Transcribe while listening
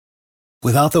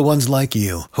Without the ones like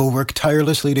you, who work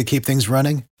tirelessly to keep things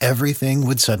running, everything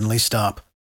would suddenly stop.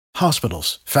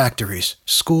 Hospitals, factories,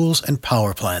 schools, and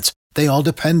power plants, they all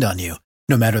depend on you.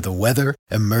 No matter the weather,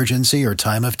 emergency, or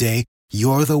time of day,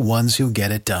 you're the ones who get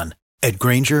it done. At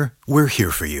Grainger, we're here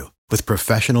for you with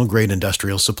professional-grade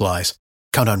industrial supplies.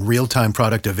 Count on real-time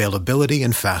product availability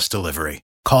and fast delivery.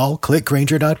 Call, click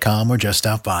Grainger.com, or just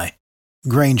stop by.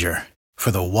 Grainger, for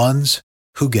the ones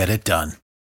who get it done.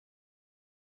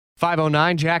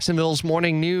 5:09, Jacksonville's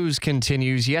morning news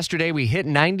continues. Yesterday, we hit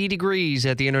 90 degrees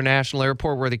at the International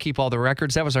Airport where they keep all the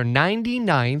records. That was our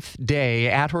 99th day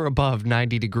at or above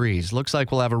 90 degrees. Looks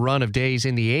like we'll have a run of days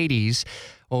in the 80s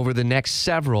over the next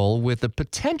several, with the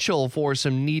potential for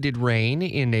some needed rain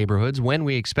in neighborhoods when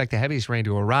we expect the heaviest rain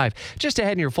to arrive. Just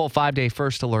ahead in your full 5-day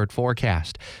first alert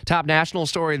forecast. Top national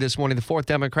story this morning, the fourth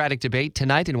Democratic debate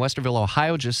tonight in Westerville,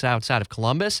 Ohio, just outside of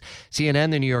Columbus.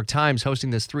 CNN, the New York Times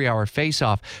hosting this 3-hour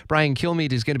face-off. Brian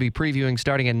Kilmeade is going to be previewing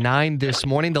starting at 9 this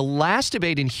morning. The last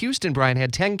debate in Houston, Brian,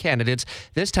 had 10 candidates.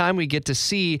 This time we get to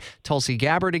see Tulsi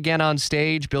Gabbard again on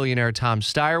stage, billionaire Tom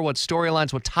Steyer. What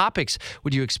storylines, what topics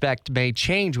would you expect may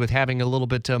change with having a little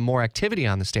bit more activity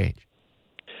on the stage?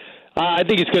 I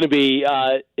think it's going to be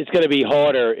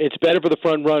harder. It's better for the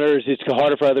front runners. It's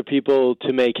harder for other people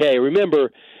to make hay.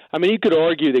 Remember, I mean, you could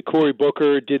argue that Cory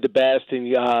Booker did the best,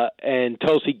 and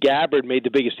Tulsi Gabbard made the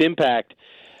biggest impact.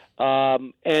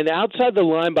 And outside the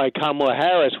line by Kamala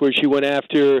Harris, where she went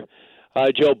after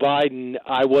Joe Biden,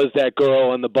 I was that girl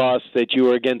on the bus that you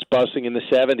were against busing in the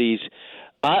 70s.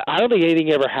 I don't think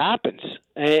anything ever happens.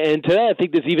 And today I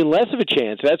think there's even less of a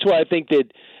chance. That's why I think that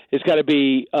it's got to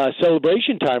be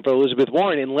celebration time for Elizabeth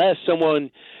Warren, unless someone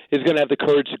is going to have the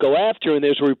courage to go after her. And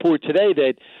there's a report today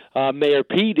that Mayor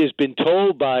Pete has been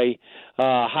told by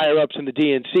higher-ups in the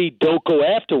DNC, don't go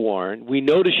after Warren. We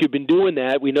notice you've been doing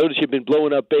that. We notice you've been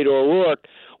blowing up Beto O'Rourke.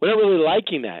 We're not really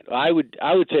liking that. I would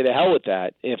say to hell with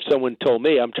that if someone told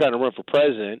me I'm trying to run for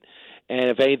president. And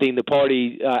if anything, the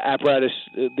party apparatus,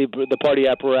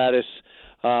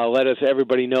 let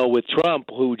everybody know with Trump,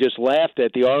 who just laughed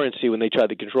at the RNC when they tried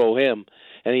to control him,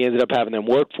 and he ended up having them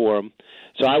work for him.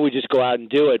 So I would just go out and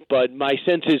do it. But my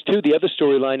sense is, too, the other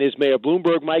storyline is Mayor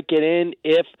Bloomberg might get in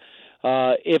if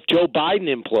Joe Biden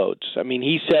implodes. I mean,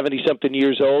 he's 70-something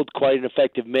years old, quite an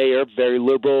effective mayor, very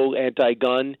liberal,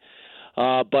 anti-gun,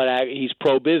 but he's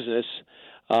pro-business.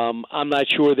 I'm not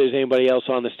sure there's anybody else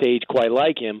on the stage quite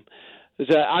like him.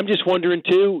 I'm just wondering,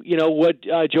 too, what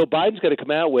Joe Biden's going to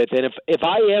come out with. And if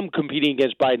I am competing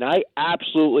against Biden, I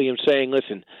absolutely am saying,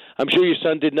 listen, I'm sure your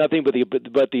son did nothing, but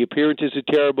the appearances are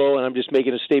terrible, and I'm just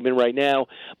making a statement right now.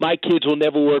 My kids will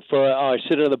never work for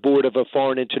sit on the board of a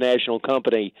foreign international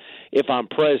company if I'm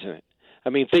president. I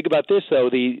mean, think about this,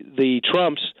 though. The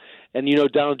Trumps, and,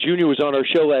 Donald Jr. was on our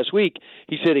show last week.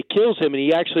 He said it kills him, and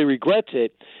he actually regrets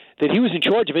it, that he was in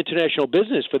charge of international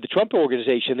business for the Trump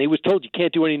organization. He was told you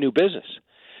can't do any new business.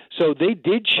 So they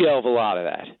did shelve a lot of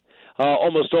that,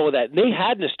 almost all of that. And they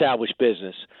had an established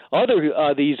business.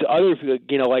 These other,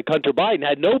 like Hunter Biden,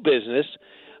 had no business.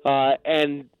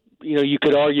 And, you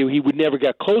could argue he would never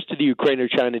get close to the Ukraine or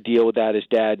China deal without his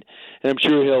dad. And I'm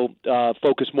sure he'll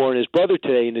focus more on his brother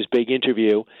today in his big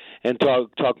interview and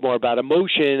talk more about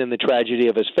emotion and the tragedy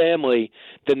of his family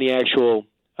than the actual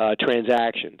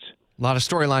transactions. A lot of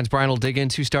storylines Brian will dig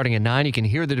into starting at 9. You can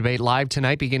hear the debate live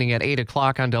tonight beginning at 8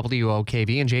 o'clock on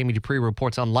WOKV. And Jamie Dupree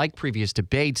reports, unlike previous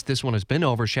debates, this one has been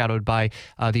overshadowed by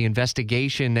the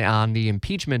investigation on the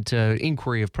impeachment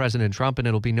inquiry of President Trump. And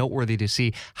it'll be noteworthy to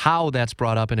see how that's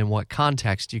brought up and in what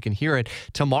context. You can hear it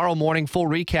tomorrow morning. Full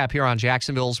recap here on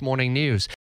Jacksonville's Morning News.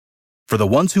 For the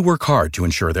ones who work hard to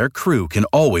ensure their crew can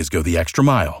always go the extra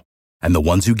mile, and the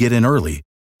ones who get in early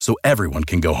so everyone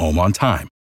can go home on time,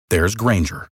 there's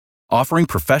Grainger, offering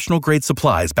professional-grade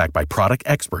supplies backed by product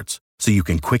experts so you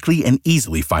can quickly and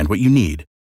easily find what you need.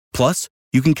 Plus,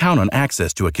 you can count on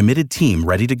access to a committed team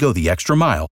ready to go the extra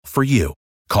mile for you.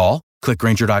 Call, click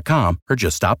Grainger.com, or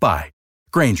just stop by.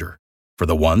 Grainger, for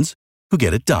the ones who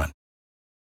get it done.